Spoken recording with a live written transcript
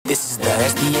This is the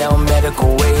STL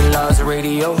Medical Weight Loss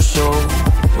radio show.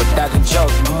 With Dr. Joe,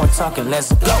 no more talking,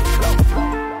 let's go.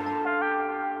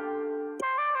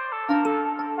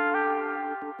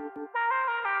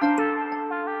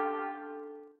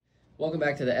 Welcome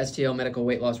back to the STL Medical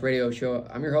Weight Loss radio show.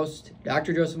 I'm your host,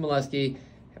 Dr. Joseph Molesky. I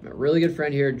have a really good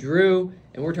friend here, Drew,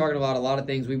 and we're talking about a lot of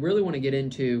things. We really want to get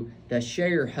into the Share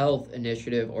Your Health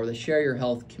initiative or the Share Your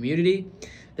Health community.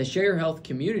 The Share Your Health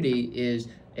community is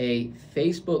a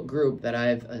Facebook group that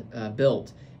I've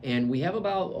built, and we have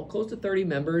about close to 30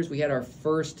 members. We had our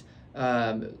first,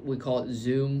 we call it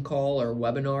Zoom call or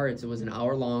webinar. It was an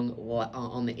hour long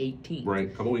on the 18th. Right,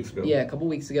 a couple weeks ago. Yeah, a couple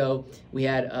weeks ago. We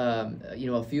had,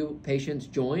 a few patients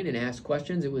join and ask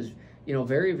questions. It was,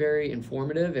 very, very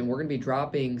informative, and we're going to be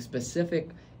dropping specific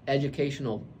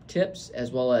educational tips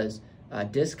as well as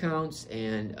discounts,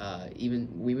 and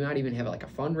we might even have like a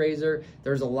fundraiser.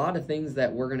 There's a lot of things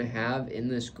that we're going to have in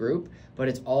this group, but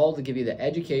it's all to give you the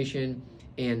education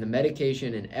and the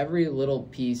medication and every little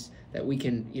piece that we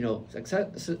can,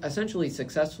 essentially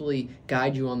successfully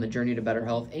guide you on the journey to better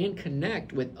health and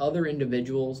connect with other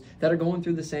individuals that are going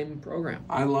through the same program.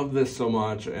 I love this so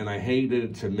much, and I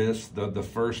hated to miss the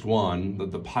first one,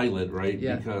 the pilot, right?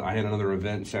 Yeah. Because I had another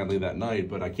event sadly that night,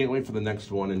 but I can't wait for the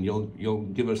next one, and you'll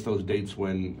give us those dates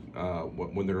when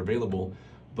they're available.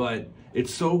 But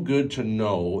it's so good to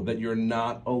know that you're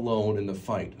not alone in the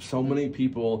fight. So many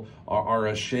people are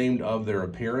ashamed of their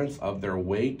appearance, of their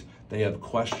weight. They have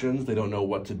questions. They don't know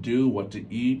what to do, what to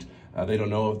eat. They don't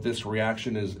know if this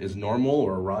reaction is normal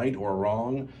or right or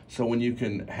wrong. So when you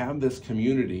can have this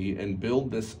community and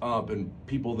build this up, and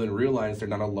people then realize they're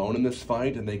not alone in this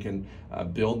fight, and they can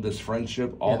build this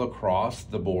friendship all across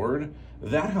the board,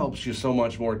 that helps you so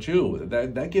much more too.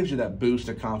 That gives you that boost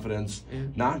of confidence,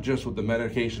 not just with the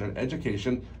medication and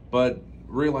education, but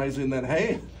realizing that,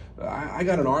 hey, I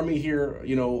got an army here,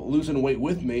 losing weight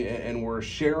with me, and we're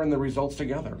sharing the results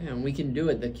together. Yeah, and we can do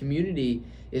it. The community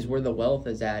is where the wealth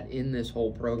is at in this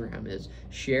whole program, is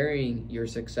sharing your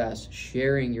success,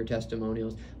 sharing your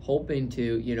testimonials, hoping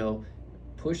to,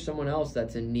 push someone else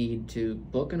that's in need to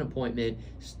book an appointment,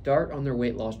 start on their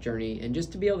weight loss journey, and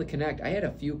just to be able to connect. I had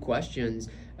a few questions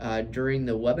during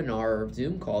the webinar or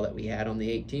Zoom call that we had on the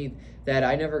 18th that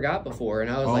I never got before.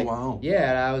 And I was wow. Yeah,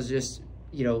 and I was just,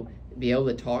 be able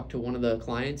to talk to one of the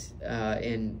clients,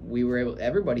 and we were able,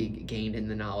 everybody gained in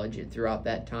the knowledge throughout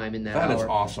that time in that hour. That is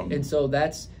awesome. And so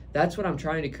that's what I'm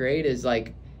trying to create is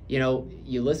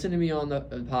you listen to me on the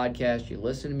podcast, you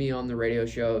listen to me on the radio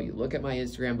show, you look at my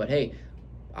Instagram, but hey,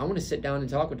 I want to sit down and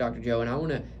talk with Dr. Joe, and I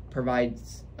want to provide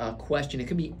a question. It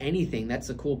could be anything. That's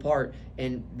the cool part.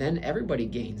 And then everybody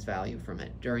gains value from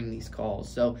it during these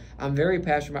calls. So I'm very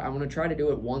passionate about it. I want to try to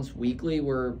do it once weekly.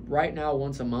 We're right now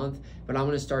once a month, but I'm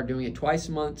going to start doing it twice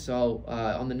a month. So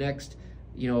on the next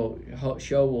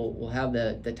show, we'll have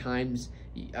the times.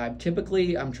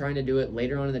 Typically, I'm trying to do it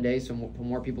later on in the day so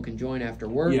more people can join after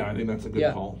work. Yeah, I think that's a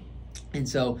good call. And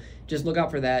so just look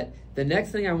out for that. The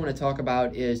next thing I want to talk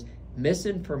about is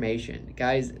misinformation.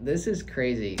 Guys, this is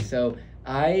crazy. So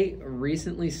I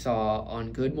recently saw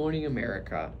on Good Morning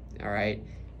America, all right,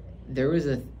 there was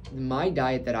my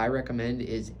diet that I recommend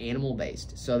is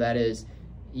animal-based. So that is,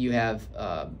 you have,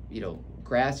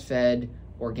 grass-fed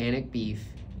organic beef,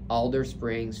 Alder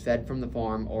Springs, fed from the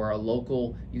farm, or a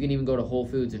local, you can even go to Whole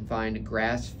Foods and find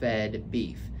grass-fed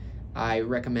beef. I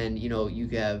recommend, you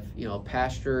have,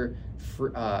 pasture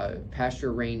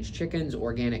range chickens,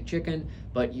 organic chicken,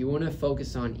 but you want to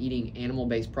focus on eating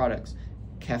animal-based products.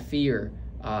 Kefir,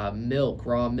 milk,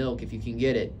 raw milk if you can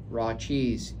get it, raw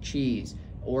cheese,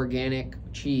 organic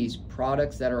cheese,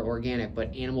 products that are organic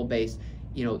but animal-based,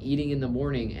 eating in the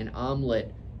morning an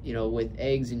omelet, with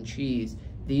eggs and cheese.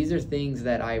 These are things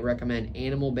that I recommend,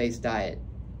 animal-based diet.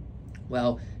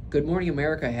 Well, Good Morning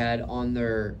America had on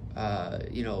their,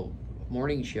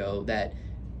 morning show that,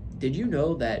 did you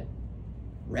know that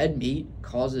red meat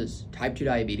causes type 2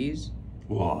 diabetes?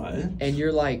 What? And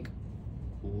you're like,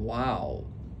 wow,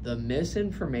 the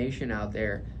misinformation out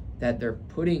there that they're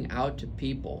putting out to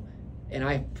people. And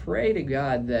I pray to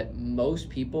God that most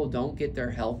people don't get their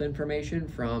health information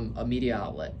from a media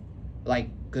outlet like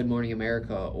Good Morning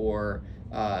America, or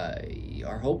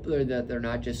hope that they're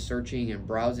not just searching and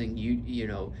browsing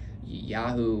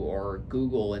Yahoo or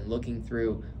Google and looking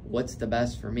through what's the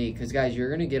best for me. Because guys, you're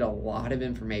going to get a lot of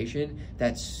information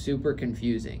that's super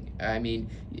confusing. I mean,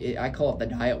 I call it the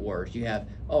diet wars. You have,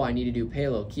 I need to do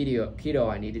paleo,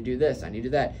 keto, I need to do this, I need to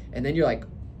do that. And then you're like,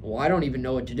 well, I don't even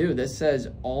know what to do. This says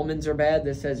almonds are bad,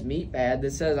 this says meat bad,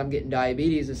 this says I'm getting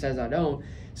diabetes, this says I don't.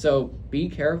 So be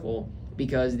careful,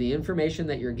 because the information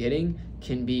that you're getting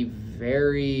can be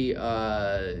very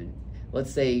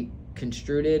let's say,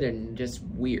 construed it and just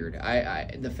weird.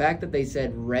 The fact that they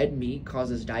said red meat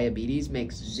causes diabetes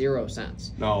makes zero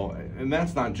sense. No, and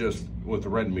that's not just with the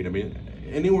red meat. I mean,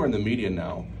 anywhere in the media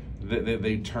now,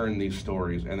 they turn these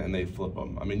stories and they flip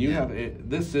them. I mean,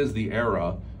 this is the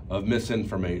era of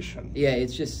misinformation. Yeah,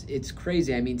 it's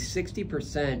crazy. I mean,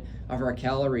 60% of our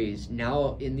calories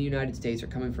now in the United States are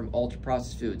coming from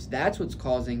ultra-processed foods. That's what's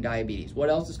causing diabetes. What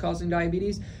else is causing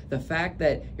diabetes? The fact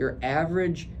that your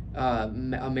average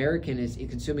American is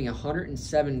consuming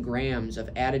 107 grams of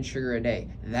added sugar a day.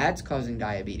 That's causing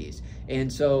diabetes.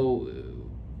 And so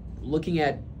looking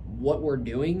at what we're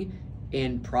doing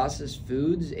in processed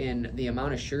foods and the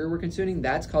amount of sugar we're consuming,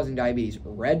 that's causing diabetes.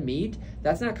 Red meat,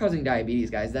 that's not causing diabetes,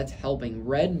 guys. That's helping.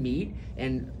 Red meat,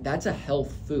 and that's a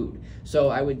health food. So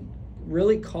I would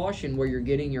really caution where you're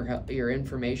getting your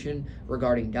information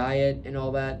regarding diet and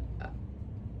all that.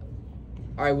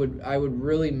 I would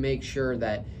really make sure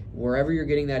that wherever you're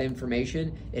getting that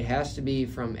information, it has to be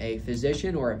from a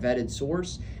physician or a vetted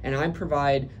source, and I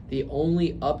provide the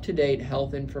only up-to-date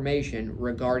health information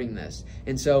regarding this.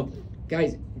 And so,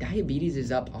 guys, diabetes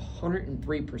is up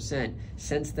 103%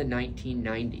 since the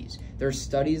 1990s. There's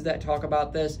studies that talk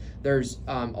about this. There's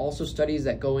also studies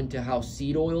that go into how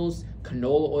seed oils,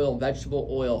 canola oil, vegetable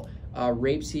oil,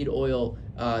 rapeseed oil,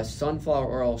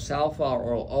 sunflower oil,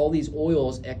 safflower oil, all these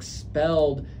oils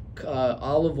expelled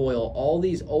olive oil, all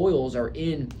these oils are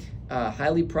in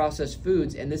highly processed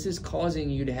foods, and this is causing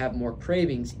you to have more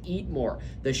cravings, eat more.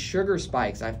 The sugar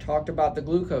spikes, I've talked about the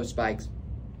glucose spikes.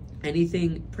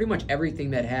 Anything, pretty much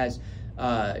everything that has,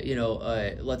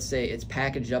 let's say it's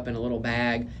packaged up in a little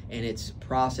bag and it's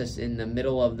processed in the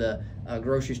middle of the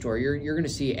grocery store, you're going to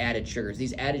see added sugars.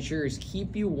 These added sugars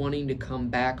keep you wanting to come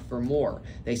back for more.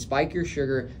 They spike your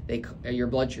sugar, your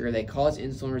blood sugar, they cause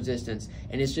insulin resistance,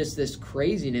 and it's just this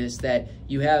craziness that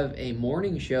you have a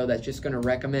morning show that's just going to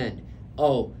recommend,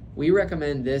 oh, we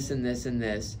recommend this and this and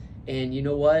this, and you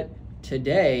know what?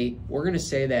 Today we're going to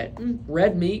say that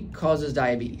red meat causes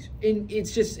diabetes, and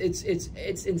it's just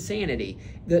it's insanity.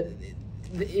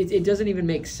 It doesn't even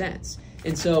make sense.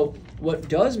 And so what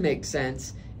does make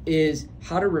sense is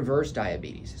how to reverse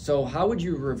diabetes. So how would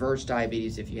you reverse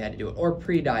diabetes if you had to do it, or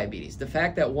pre-diabetes? The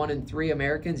fact that 1 in 3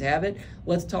 Americans have it,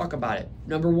 let's talk about it.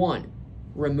 Number 1,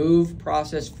 remove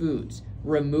processed foods.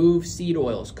 Remove seed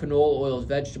oils, canola oils,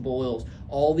 vegetable oils,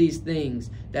 all these things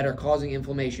that are causing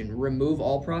inflammation. Remove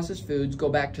all processed foods. Go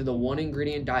back to the 1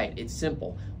 ingredient diet. It's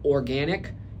simple.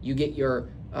 Organic, you get your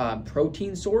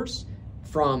protein source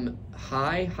from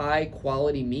high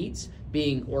quality meats,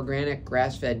 being organic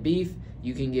grass-fed beef.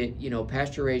 You can get,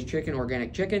 pasture-raised chicken,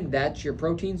 organic chicken. That's your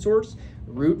protein source.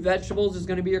 Root vegetables is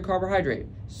going to be your carbohydrate.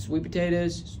 Sweet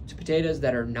potatoes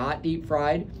that are not deep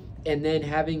fried, and then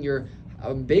having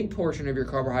a big portion of your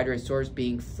carbohydrate source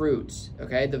being fruits,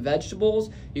 okay? The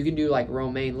vegetables, you can do like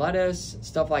romaine lettuce,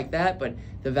 stuff like that, but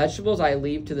the vegetables I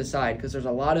leave to the side because there's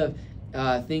a lot of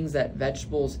things that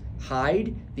vegetables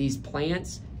hide. These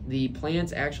plants, the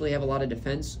plants actually have a lot of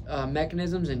defense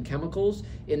mechanisms and chemicals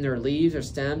in their leaves or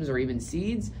stems or even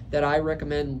seeds that I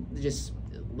recommend just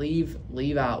leave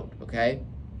out, okay?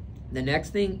 The next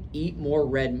thing, eat more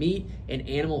red meat and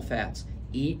animal fats.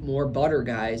 Eat more butter,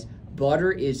 guys.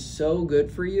 Butter is so good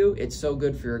for you. It's so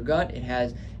good for your gut. It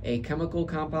has a chemical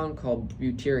compound called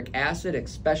butyric acid,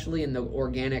 especially in the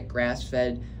organic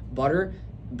grass-fed butter.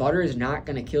 Butter is not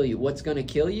going to kill you. What's going to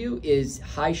kill you is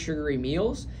high sugary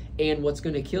meals, and what's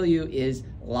going to kill you is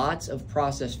lots of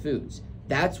processed foods.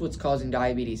 That's what's causing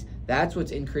diabetes. That's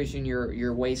what's increasing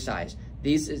your waist size.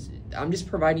 I'm just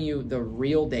providing you the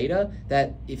real data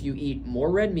that if you eat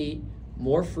more red meat,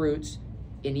 more fruits,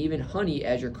 and even honey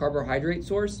as your carbohydrate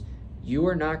source, you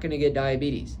are not going to get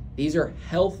diabetes. These are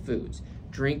health foods.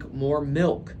 Drink more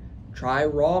milk. Try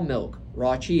raw milk,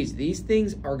 raw cheese. These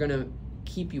things are going to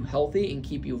keep you healthy and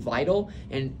keep you vital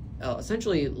and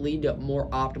essentially lead to more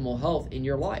optimal health in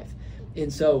your life.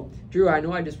 And so, Drew, I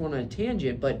know I just went on a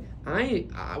tangent, but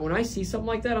when I see something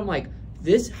like that, I'm like,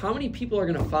 how many people are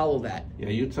going to follow that? Yeah,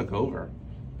 you took over.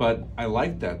 But I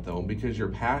like that though, because you're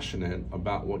passionate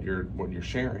about what you're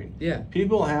sharing. Yeah.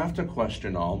 People have to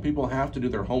question all. People have to do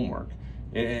their homework.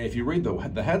 And if you read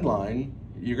the headline,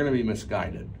 you're going to be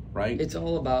misguided, right? It's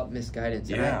all about misguidance.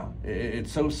 Yeah,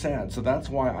 it's so sad. So that's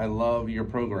why I love your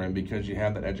program, because you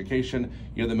have that education,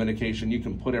 you have the medication, you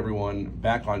can put everyone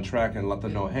back on track and let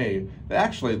them know, hey,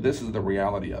 actually this is the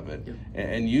reality of it. Yeah.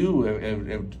 And you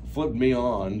have flipped me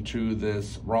on to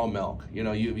this raw milk.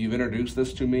 You've introduced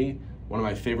this to me. One of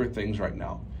my favorite things right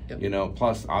now. Yep.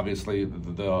 Plus obviously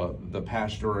the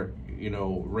pasture,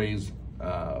 raised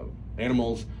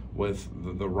animals with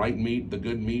the right meat, the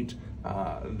good meat,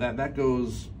 that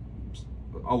goes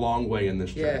a long way in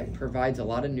this Yeah, journey. it provides a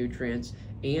lot of nutrients,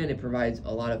 and it provides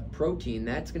a lot of protein.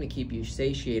 That's going to keep you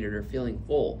satiated or feeling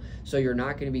full. So you're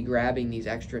not going to be grabbing these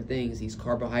extra things, these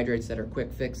carbohydrates that are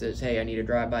quick fixes. Hey, I need to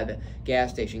drive by the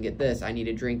gas station, get this. I need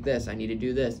to drink this. I need to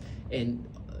do this. And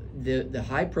the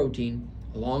high protein,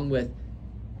 along with,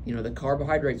 you know, the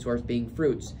carbohydrate source being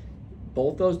fruits,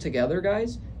 both those together,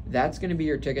 guys, that's going to be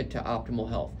your ticket to optimal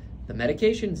health. The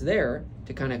medication's there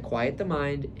to kind of quiet the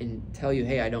mind and tell you,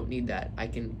 hey, I don't need that. I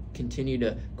can continue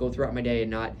to go throughout my day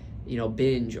and not, you know,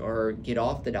 binge or get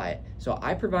off the diet. So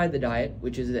I provide the diet,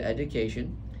 which is the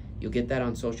education. You'll get that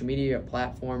on social media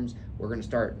platforms. We're going to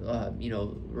start, you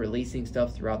know, releasing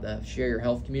stuff throughout the Share Your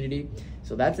Health community.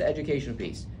 So that's the educational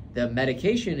piece. The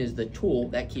medication is the tool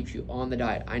that keeps you on the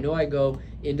diet. I know I go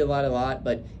into that a lot,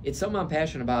 but it's something I'm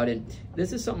passionate about, and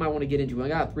this is something I want to get into. I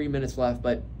got 3 minutes left,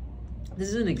 but this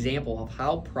is an example of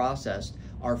how processed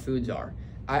our foods are.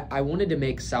 I wanted to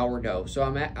make sourdough, so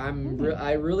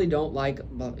I really don't like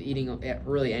eating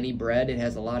really any bread. It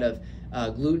has a lot of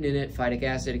gluten in it, phytic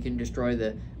acid. It can destroy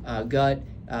the gut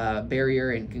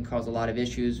barrier and can cause a lot of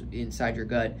issues inside your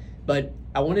gut. But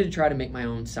I wanted to try to make my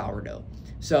own sourdough.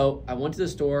 So I went to the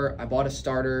store, I bought a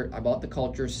starter, I bought the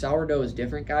culture. Sourdough is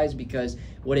different, guys, because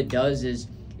what it does is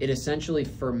it essentially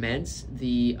ferments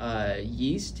the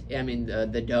yeast,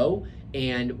 the dough,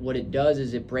 and what it does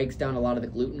is it breaks down a lot of the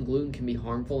gluten. Gluten can be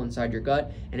harmful inside your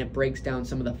gut, and it breaks down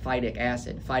some of the phytic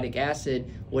acid. Phytic acid,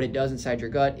 what it does inside your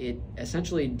gut, it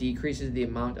essentially decreases the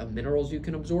amount of minerals you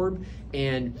can absorb,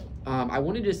 and I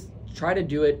wanted to try to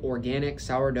do it organic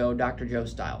sourdough, Dr. Joe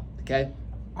style, okay?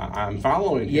 I'm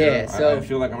following here. Yeah, so I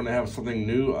feel like I'm going to have something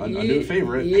new, a new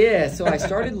favorite. Yeah, so I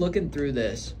started looking through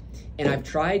this, and I've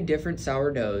tried different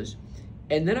sourdoughs,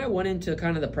 and then I went into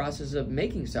kind of the process of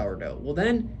making sourdough. Well,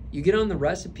 then you get on the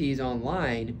recipes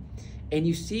online, and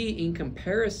you see in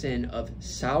comparison of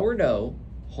sourdough,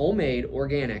 homemade,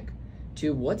 organic,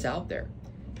 to what's out there.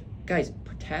 Guys,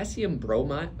 potassium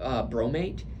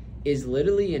bromate is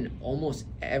literally in almost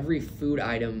every food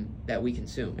item that we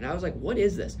consume. And I was like, what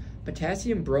is this?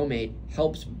 Potassium bromate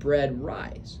helps bread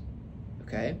rise,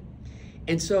 okay?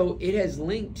 And so it has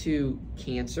linked to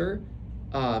cancer,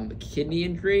 kidney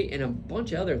injury, and a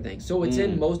bunch of other things. So it's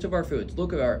in most of our foods.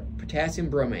 Look at our potassium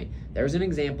bromate. There's an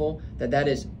example that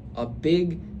is a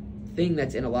big thing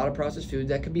that's in a lot of processed foods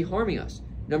that could be harming us.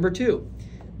 Number two,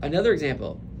 another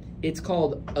example, it's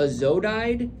called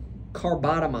azodide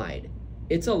carbotamide.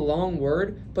 It's a long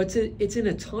word, but it's in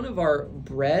a ton of our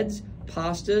breads,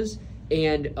 pastas,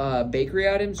 and bakery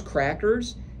items,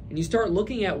 crackers. And you start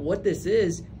looking at what this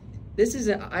is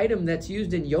an item that's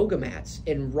used in yoga mats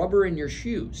and rubber in your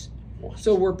shoes. What?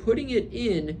 So we're putting it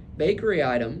in bakery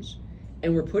items,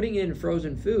 and we're putting it in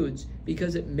frozen foods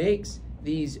because it makes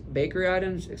these bakery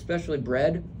items, especially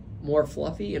bread, more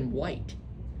fluffy and white.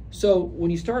 So when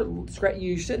you start,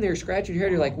 you're sitting there scratching your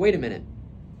head, you're like, wait a minute.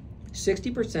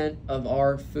 60% of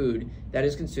our food that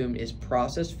is consumed is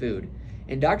processed food.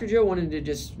 And Dr. Joe wanted to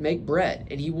just make bread,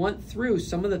 and he went through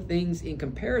some of the things in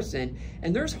comparison,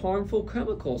 and there's harmful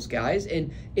chemicals, guys,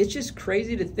 and it's just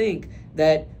crazy to think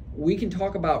that we can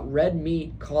talk about red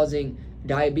meat causing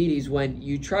diabetes when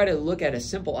you try to look at a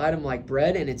simple item like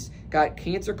bread and it's got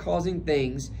cancer-causing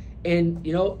things, and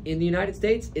you know, in the United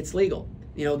States, it's legal.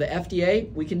 You know, the FDA,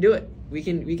 we can do it. We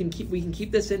can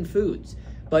keep this in foods,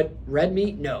 but red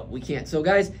meat, no, we can't. So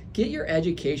guys, get your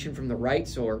education from the right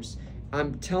source.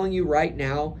 I'm telling you right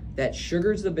now that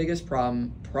sugar's the biggest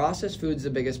problem, processed food's the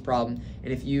biggest problem,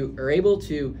 and if you are able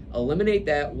to eliminate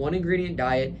that one ingredient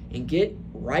diet and get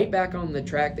right back on the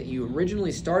track that you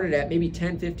originally started at maybe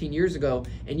 10, 15 years ago,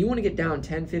 and you want to get down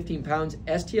 10, 15 pounds,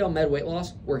 STL Med Weight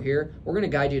Loss, we're here. We're going to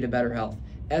guide you to better health.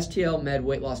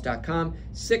 STLMedWeightLoss.com,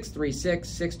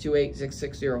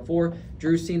 636-628-6604.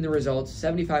 Drew's seen the results,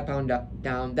 75 pound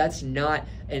down. That's not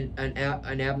an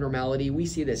abnormality. We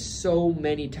see this so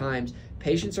many times.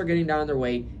 Patients are getting down their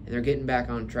weight and they're getting back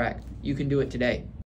on track. You can do it today.